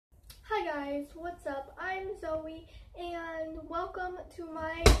Hi guys, what's up? I'm Zoe and welcome to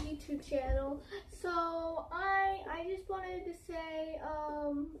my YouTube channel. So I just wanted to say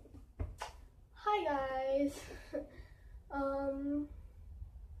hi guys.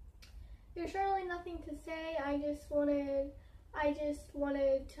 There's really nothing to say. I just wanted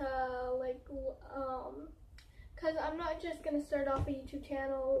to because I'm not just gonna start off a YouTube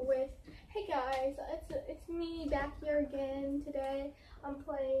channel with, hey guys, it's me back here again today. I'm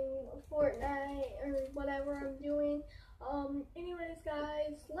playing Fortnite or whatever I'm doing. Anyways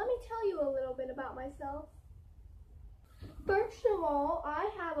guys, let me tell you a little bit about myself. First of all,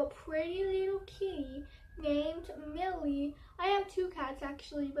 I have a pretty little kitty named Millie. I have two cats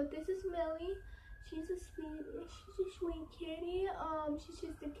actually, but this is Millie. She's a sweet kitty. She's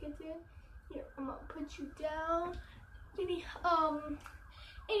just a kitten. Here, I'm gonna put you down.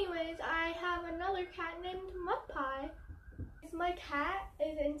 Anyways, I have another cat named Mud Pie. My cat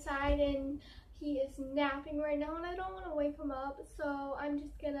is inside and he is napping right now and I don't want to wake him up, so I'm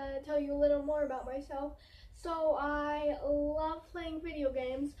just gonna tell you a little more about myself. So I love playing video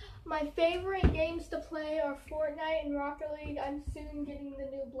games. My favorite games to play are Fortnite and Rocket League. I'm soon getting the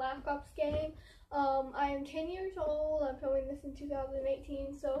new Black Ops game. I am 10 years old. I'm filming this in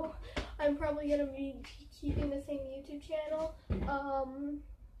 2018, so I'm probably going to be keeping the same YouTube channel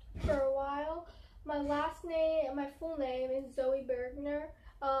for a while. My full name is Zoe Bergner.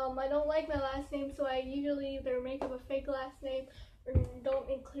 I don't like my last name, so I usually either make up a fake last name or don't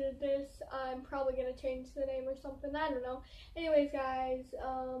include this. I'm probably going to change the name or something. I don't know. Anyways, guys,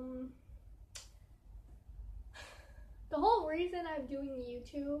 the whole reason I'm doing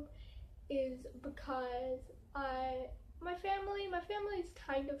YouTube is because my family's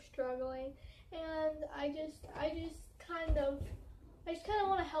kind of struggling, and I just kind of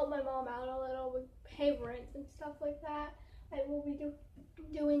want to help my mom out a little with pay rent and stuff like that. I will be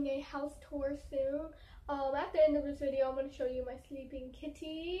doing a house tour soon. At the end of this video, I'm going to show you my sleeping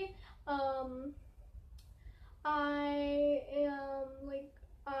kitty. I'm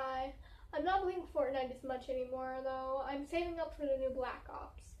not playing Fortnite as much anymore though. I'm saving up for the new Black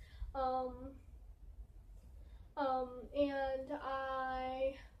Ops. And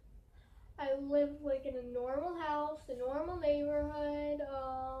I live like in a normal house, a normal neighborhood.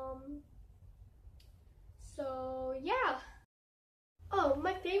 So yeah. Oh,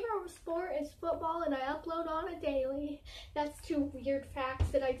 my favorite sport is football, and I upload on it daily. That's two weird facts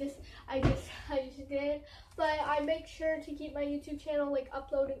that I just did. But I make sure to keep my YouTube channel like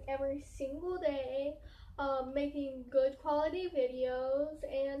uploading every single day, making good quality videos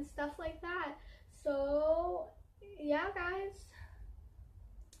and stuff like that. So yeah, guys.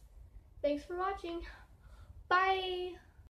 Thanks for watching. Bye.